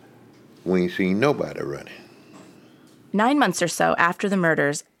 we ain't seen nobody running. 9 months or so after the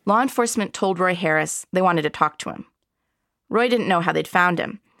murders, law enforcement told Roy Harris they wanted to talk to him. Roy didn't know how they'd found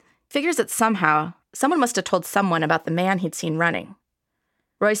him. Figures that somehow, someone must have told someone about the man he'd seen running.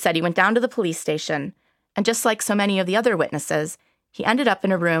 Roy said he went down to the police station, and just like so many of the other witnesses, he ended up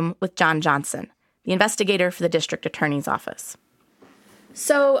in a room with John Johnson, the investigator for the district attorney's office.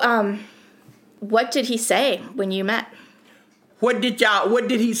 So, what did he say when you met? What did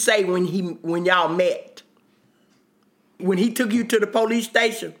he say when y'all met? When he took you to the police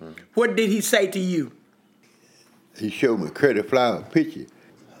station, what did he say to you? He showed me a Curtis Flower picture,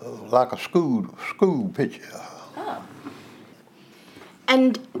 like a school picture. Oh.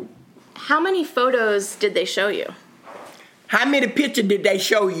 And how many photos did they show you? How many pictures did they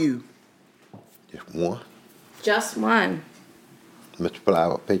show you? Just one. Just one. Mr.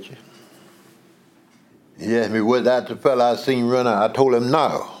 Flower picture. He asked me, was that the fella I seen running? I told him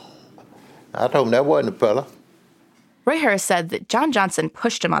no. I told him that wasn't the fella. Roy Harris said that John Johnson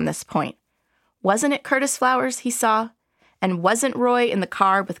pushed him on this point. Wasn't it Curtis Flowers he saw? And wasn't Roy in the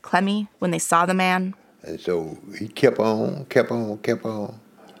car with Clemmy when they saw the man? And so he kept on.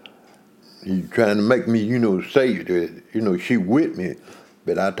 He trying to make me, say that, she with me,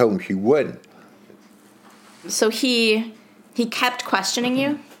 but I told him she wasn't. So he kept questioning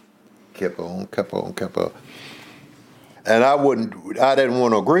you? Kept on. And I didn't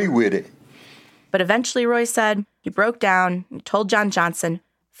want to agree with it. But eventually, Roy said, he broke down and told John Johnson,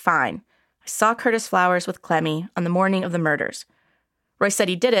 fine, I saw Curtis Flowers with Clemmy on the morning of the murders. Roy said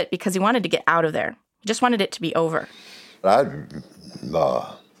he did it because he wanted to get out of there. He just wanted it to be over. I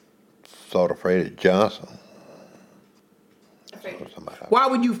sort of afraid of Johnson. Why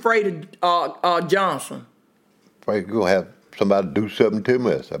were you afraid of Johnson? Afraid you're going to have somebody do something to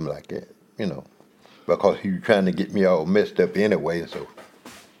me or something like that, because he was trying to get me all messed up anyway, so.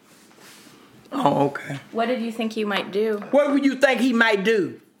 Oh, okay. What did you think you might do? What would you think he might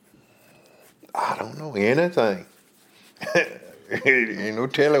do? I don't know, anything. Ain't no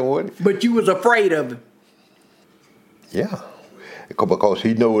telling what. But you was afraid of him? Yeah, because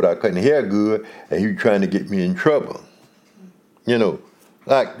he knew I couldn't hear good, and he was trying to get me in trouble.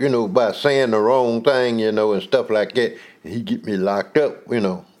 By saying the wrong thing, and stuff like that, and he get me locked up,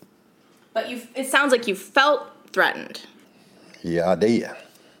 But it sounds like you felt threatened. Yeah, I did.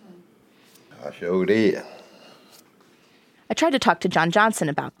 I sure did. I tried to talk to John Johnson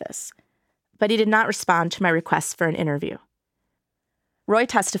about this, but he did not respond to my request for an interview. Roy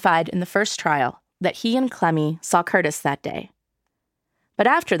testified in the first trial that he and Clemmy saw Curtis that day. But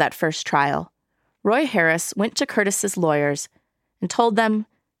after that first trial, Roy Harris went to Curtis's lawyers and told them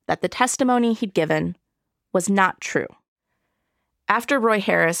that the testimony he'd given was not true. After Roy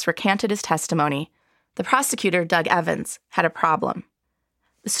Harris recanted his testimony, the prosecutor, Doug Evans, had a problem.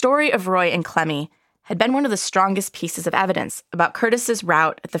 The story of Roy and Clemmy had been one of the strongest pieces of evidence about Curtis's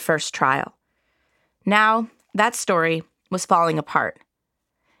route at the first trial. Now, that story was falling apart.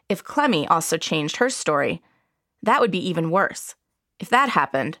 If Clemmy also changed her story, that would be even worse. If that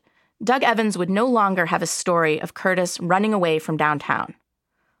happened, Doug Evans would no longer have a story of Curtis running away from downtown.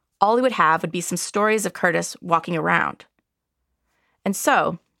 All he would have would be some stories of Curtis walking around. And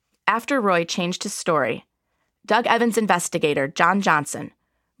so, after Roy changed his story, Doug Evans' investigator, John Johnson,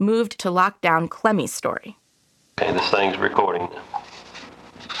 moved to lock down Clemmy's story. Okay, this thing's recording.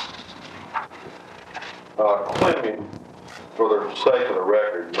 Clemmy, for the sake of the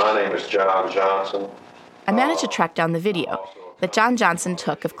record, my name is John Johnson. I managed to track down the video that John Johnson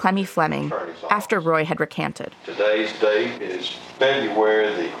took of Clemmy Fleming after Roy had recanted. Today's date is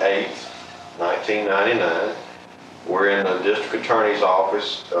February the 8th, 1999. We're in the district attorney's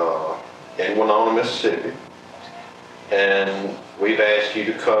office in Winona, Mississippi. And we've asked you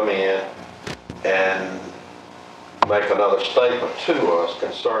to come in and make another statement to us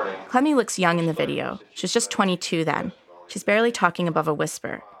concerning... Clemmy looks young in the video. She's just 22 then. She's barely talking above a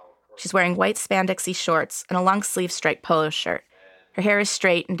whisper. She's wearing white spandexy shorts and a long-sleeve striped polo shirt. Her hair is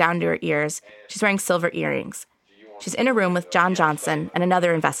straight and down to her ears. She's wearing silver earrings. She's in a room with John Johnson and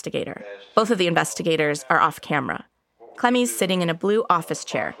another investigator. Both of the investigators are off camera. Clemmy's sitting in a blue office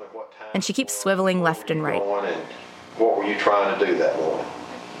chair, and she keeps swiveling left and right. What were you trying to do that morning?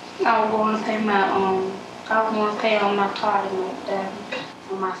 I was going to pay on my card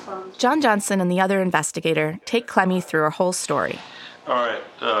on my phone. John Johnson and the other investigator take Clemmy through her whole story. All right,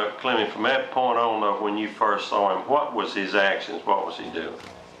 Clemmy, from that point on, when you first saw him, what was his actions? What was he doing?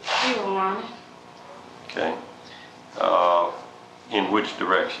 He was running. Okay. In which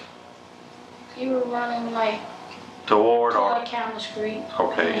direction? He was running toward County Street.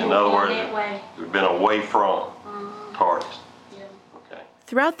 Okay, in other words, you've been away from parties. Yeah. Okay.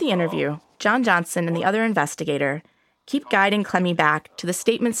 Throughout the interview, John Johnson and the other investigator keep guiding Clemmy back to the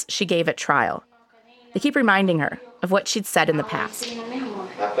statements she gave at trial. They keep reminding her of what she'd said in the past.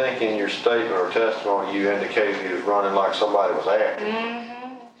 I think in your statement or testimony, you indicated he was running like somebody was after him.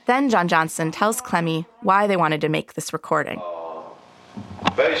 Then John Johnson tells Clemmy why they wanted to make this recording.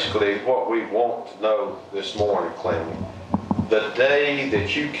 Basically, what we want to know this morning, Clemmy, the day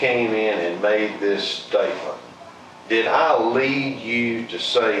that you came in and made this statement, did I lead you to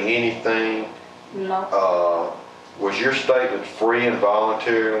say anything? No. Was your statement free and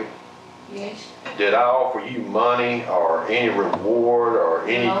voluntary? Yes. Did I offer you money or any reward or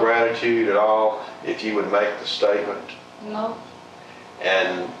any gratitude at all if you would make the statement? No.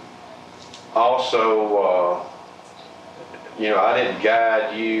 And also, I didn't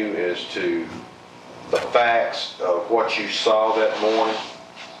guide you as to the facts of what you saw that morning?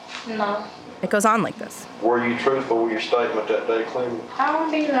 No. It goes on like this. Were you truthful with your statement that day, Clemmy? I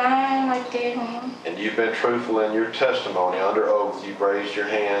don't be lying like that. And you've been truthful in your testimony under oath. You've raised your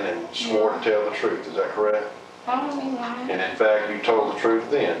hand and swore to tell the truth. Is that correct? I don't be lying. And in fact, you told the truth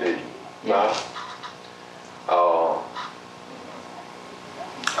then, did you? Yeah. No?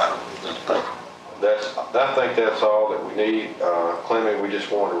 I think that's all that we need. Clemmy, we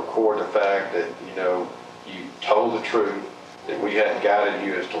just want to record the fact that, you told the truth, that we hadn't guided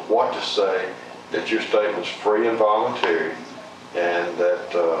you as to what to say, that your statement's free and voluntary, and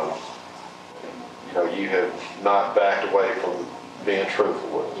that, you have not backed away from being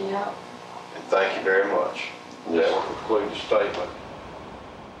truthful with us. Yeah. And thank you very much. That will conclude the statement.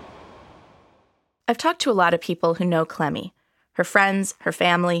 I've talked to a lot of people who know Clemmy, her friends, her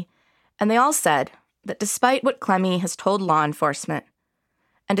family, and they all said that despite what Clemmy has told law enforcement,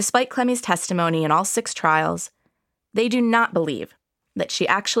 and despite Clemmy's testimony in all 6 trials, they do not believe that she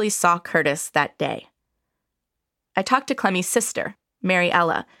actually saw Curtis that day. I talked to Clemmy's sister, Mary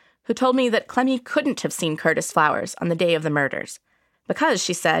Ella, who told me that Clemmy couldn't have seen Curtis Flowers on the day of the murders, because,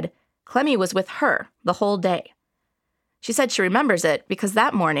 she said, Clemmy was with her the whole day. She said she remembers it because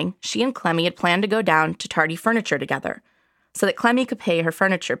that morning she and Clemmy had planned to go down to Tardy Furniture together so that Clemmy could pay her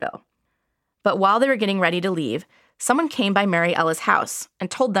furniture bill. But while they were getting ready to leave, someone came by Mary Ella's house and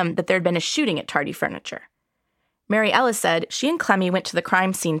told them that there had been a shooting at Tardy Furniture. Mary Ella said she and Clemmy went to the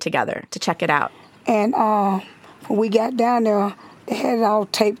crime scene together to check it out. And when we got down there, they had it all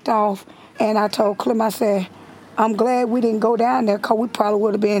taped off. And I told Clem, I said, I'm glad we didn't go down there because we probably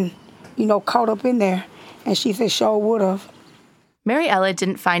would have been, caught up in there. And she said, sure would have. Mary Ella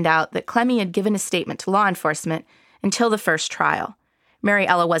didn't find out that Clemmy had given a statement to law enforcement until the first trial. Mary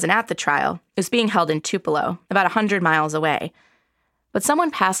Ella wasn't at the trial. It was being held in Tupelo, about 100 miles away. But someone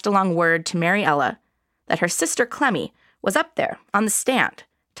passed along word to Mary Ella that her sister Clemmy was up there on the stand,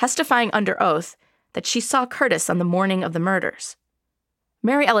 testifying under oath that she saw Curtis on the morning of the murders.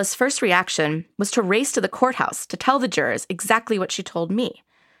 Mary Ella's first reaction was to race to the courthouse to tell the jurors exactly what she told me,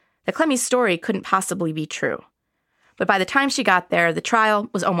 that Clemmy's story couldn't possibly be true. But by the time she got there, the trial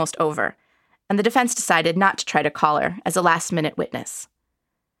was almost over, and the defense decided not to try to call her as a last-minute witness.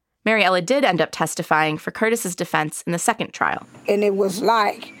 Mary Ella did end up testifying for Curtis's defense in the second trial. And it was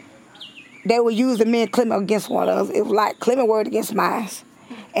like they were using me and Clement against one of us. It was like Clement word against mine,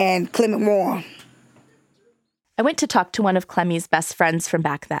 and Clement won. I went to talk to one of Clemmy's best friends from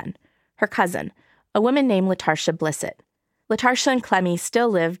back then, her cousin, a woman named Latarsha Blissett. Latarsha and Clemmy still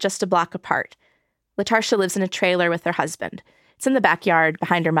live just a block apart. Latarsha lives in a trailer with her husband. It's in the backyard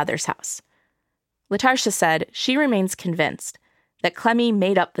behind her mother's house. Latarsha said she remains convinced that Clemmy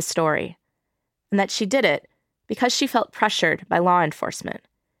made up the story, and that she did it because she felt pressured by law enforcement,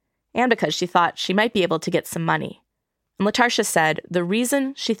 and because she thought she might be able to get some money. And Latarsha said the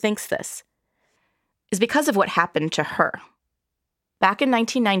reason she thinks this is because of what happened to her. Back in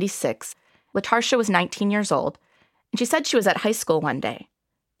 1996, Latarsha was 19 years old, and she said she was at high school one day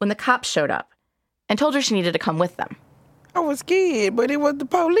when the cops showed up and told her she needed to come with them. I was scared, but it was the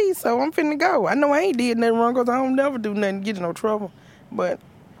police, so I'm finna go. I know I ain't did nothing wrong because I don't never do nothing to get in no trouble. But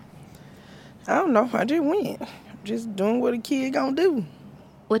I don't know, I just went. just doing what a kid gonna do.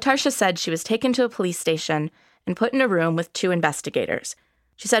 LaTarsha said she was taken to a police station and put in a room with 2 investigators.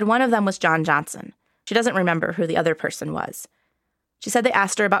 She said one of them was John Johnson. She doesn't remember who the other person was. She said they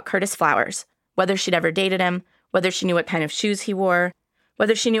asked her about Curtis Flowers, whether she'd ever dated him, whether she knew what kind of shoes he wore,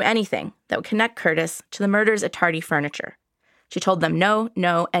 whether she knew anything that would connect Curtis to the murders at Tardy Furniture. She told them no,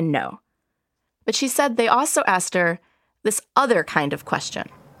 no, and no. But she said they also asked her this other kind of question.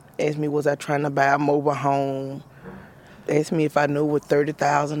 Asked me, was I trying to buy a mobile home? Asked me if I knew what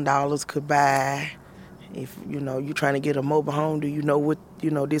 $30,000 could buy. If, you're trying to get a mobile home, do you know what,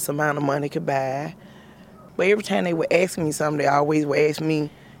 this amount of money could buy? But every time they would ask me something, they always would ask me,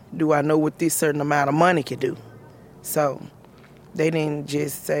 do I know what this certain amount of money could do? So they didn't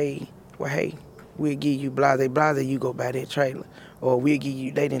just say, well, hey, we'll give you blase, you go buy that trailer. Or we'll give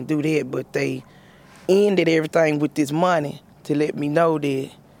you, they didn't do that, but they ended everything with this money to let me know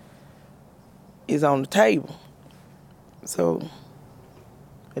that it's on the table. So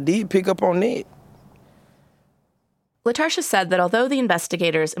I did pick up on that. LaTarsha said that although the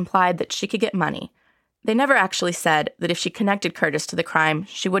investigators implied that she could get money, they never actually said that if she connected Curtis to the crime,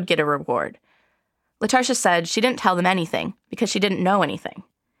 she would get a reward. LaTarsha said she didn't tell them anything because she didn't know anything.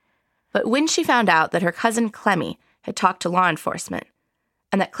 But when she found out that her cousin Clemmy had talked to law enforcement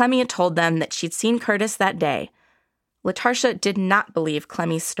and that Clemmy had told them that she'd seen Curtis that day, LaTarsha did not believe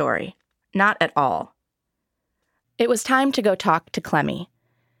Clemmy's story. Not at all. It was time to go talk to Clemmy.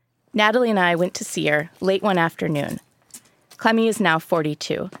 Natalie and I went to see her late one afternoon. Clemmy is now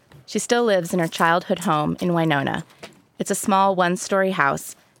 42. She still lives in her childhood home in Winona. It's a small one-story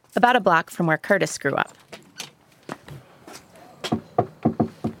house, about a block from where Curtis grew up.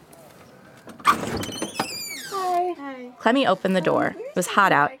 Hi. Clemmy opened the door. It was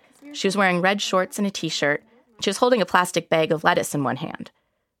hot out. She was wearing red shorts and a t-shirt. She was holding a plastic bag of lettuce in one hand.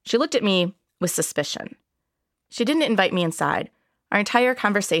 She looked at me with suspicion. She didn't invite me inside. Our entire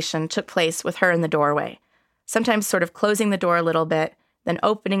conversation took place with her in the doorway, sometimes sort of closing the door a little bit, then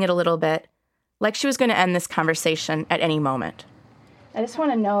opening it a little bit, like she was going to end this conversation at any moment. I just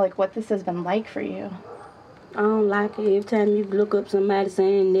want to know, what this has been like for you. I don't like it. Every time you look up somebody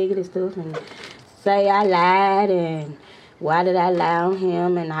saying negative stuff and say I lied and why did I lie on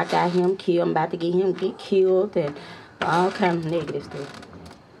him and I got him killed, I'm about to get killed and all kind of negative stuff.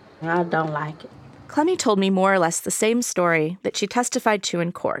 I don't like it. Clemmy told me more or less the same story that she testified to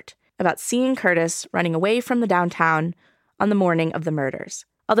in court about seeing Curtis running away from the downtown on the morning of the murders,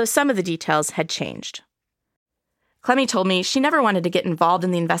 although some of the details had changed. Clemmy told me she never wanted to get involved in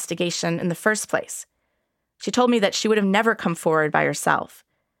the investigation in the first place. She told me that she would have never come forward by herself,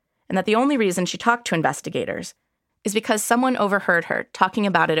 and that the only reason she talked to investigators is because someone overheard her talking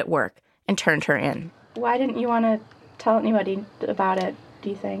about it at work and turned her in. Why didn't you want to tell anybody about it, do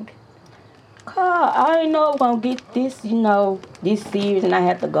you think? I didn't know I was going to get this, this serious and I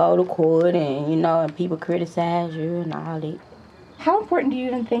had to go to court and, and people criticize you and all that. How important do you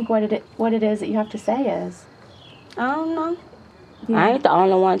even think what it is that you have to say is? I don't know. Yeah. I ain't the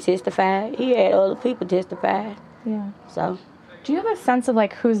only one testified. He had other people testify. Yeah. So. Do you have a sense of,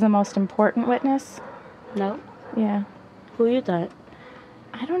 who's the most important witness? No. Yeah. Who you think?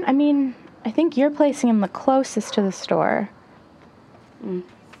 I think you're placing him the closest to the store.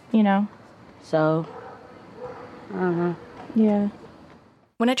 So, Yeah.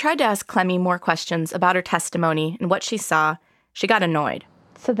 When I tried to ask Clemmy more questions about her testimony and what she saw, she got annoyed.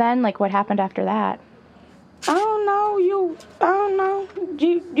 So then, what happened after that? I don't know.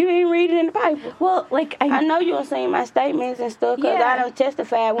 You ain't read it in the paper. Well, I know you done seen my statements and stuff, because I done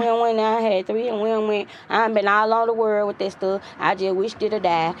testified when I had 3 and when I been all over the world with that stuff. I just wished it to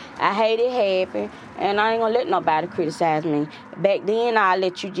die. I hate it happen, and I ain't gonna let nobody criticize me. Back then, I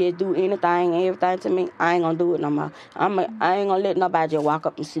let you just do anything and everything to me. I ain't gonna do it no more. I ain't gonna let nobody just walk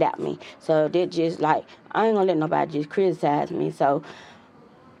up and slap me. So that just I ain't gonna let nobody just criticize me. So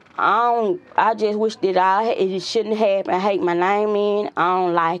I just wish that it shouldn't happen. I hate my name in. I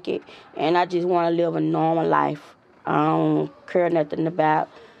don't like it. And I just want to live a normal life. I don't care nothing about.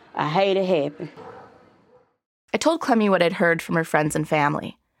 I hate it happen. I told Clemmy what I'd heard from her friends and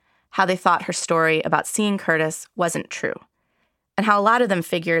family, how they thought her story about seeing Curtis wasn't true, and how a lot of them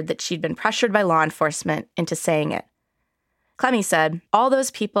figured that she'd been pressured by law enforcement into saying it. Clemmy said all those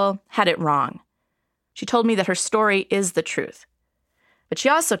people had it wrong. She told me that her story is the truth. But she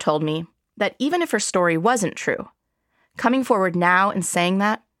also told me that even if her story wasn't true, coming forward now and saying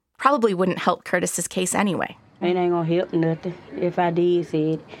that probably wouldn't help Curtis's case anyway. It ain't gonna help nothing. If I did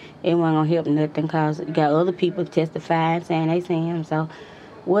say it, it wasn't gonna help nothing, because you got other people testifying saying they seen him. So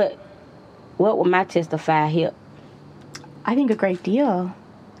what would my testify help? I think a great deal.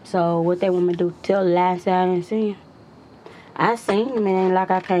 So what they want me to do, tell the lie, say I didn't see him. I seen him, and it ain't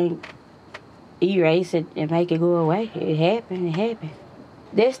like I can't erase it and make it go away. It happened.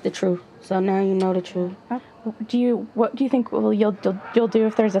 That's the truth. So now you know the truth. What do you think you'll do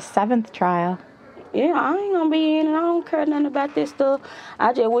if there's a 7th trial? Yeah, I ain't gonna be in it. I don't care nothing about this stuff.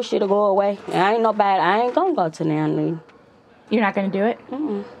 I just wish it'll go away. And I ain't gonna go to now. You're not gonna do it?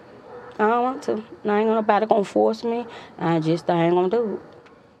 Mm-mm. I don't want to. I ain't nobody gonna force me. I ain't gonna do it.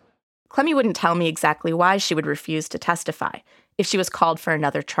 Clemmy wouldn't tell me exactly why she would refuse to testify if she was called for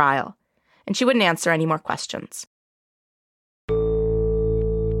another trial, and she wouldn't answer any more questions.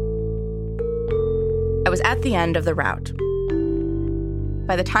 I was at the end of the route.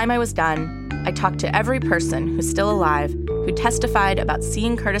 By the time I was done, I talked to every person who's still alive who testified about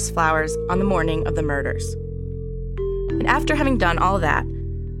seeing Curtis Flowers on the morning of the murders. And after having done all that,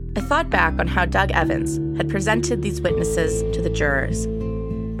 I thought back on how Doug Evans had presented these witnesses to the jurors,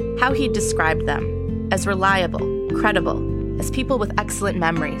 how he described them as reliable, credible, as people with excellent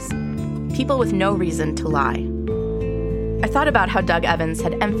memories, people with no reason to lie. I thought about how Doug Evans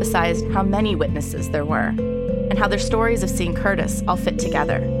had emphasized how many witnesses there were, and how their stories of seeing Curtis all fit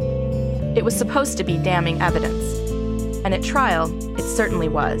together. It was supposed to be damning evidence, and at trial, it certainly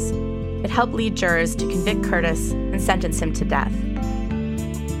was. It helped lead jurors to convict Curtis and sentence him to death.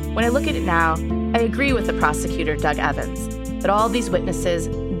 When I look at it now, I agree with the prosecutor, Doug Evans, that all these witnesses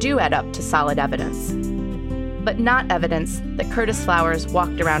do add up to solid evidence, but not evidence that Curtis Flowers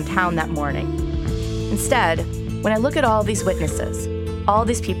walked around town that morning. Instead, when I look at all these witnesses, all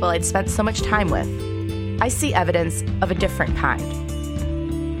these people I'd spent so much time with, I see evidence of a different kind.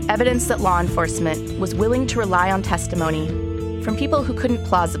 Evidence that law enforcement was willing to rely on testimony from people who couldn't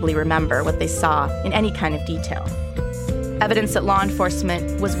plausibly remember what they saw in any kind of detail. Evidence that law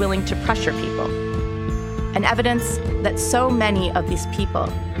enforcement was willing to pressure people. And evidence that so many of these people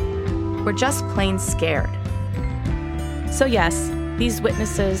were just plain scared. So yes, these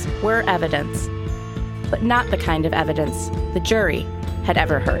witnesses were evidence, but not the kind of evidence the jury had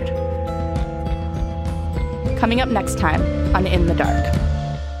ever heard. Coming up next time on In the Dark.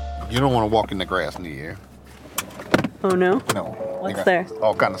 You don't want to walk in the grass near here. Oh, no? No. What's there?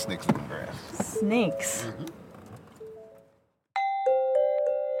 All kind of snakes in the grass. Snakes? Mm-hmm.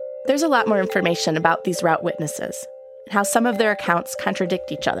 There's a lot more information about these route witnesses, and how some of their accounts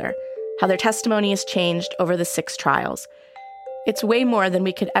contradict each other, how their testimony has changed over the 6 trials. It's way more than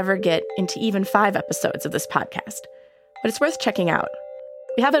we could ever get into even 5 episodes of this podcast, but it's worth checking out.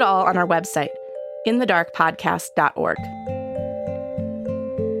 We have it all on our website, inthedarkpodcast.org.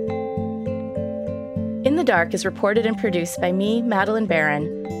 In the Dark is reported and produced by me, Madeline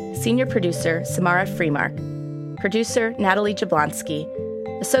Barron, senior producer Samara Freemark, producer Natalie Jablonski,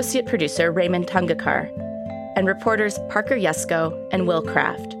 associate producer Raymond Tungakar, and reporters Parker Yesko and Will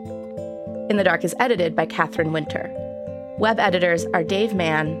Kraft. In the Dark is edited by Catherine Winter. Web editors are Dave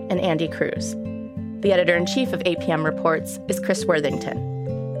Mann and Andy Cruz. The editor-in-chief of APM Reports is Chris Worthington.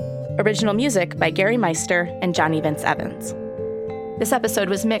 Original music by Gary Meister and Johnny Vince Evans. This episode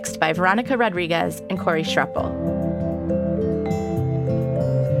was mixed by Veronica Rodriguez and Corey Schruppel.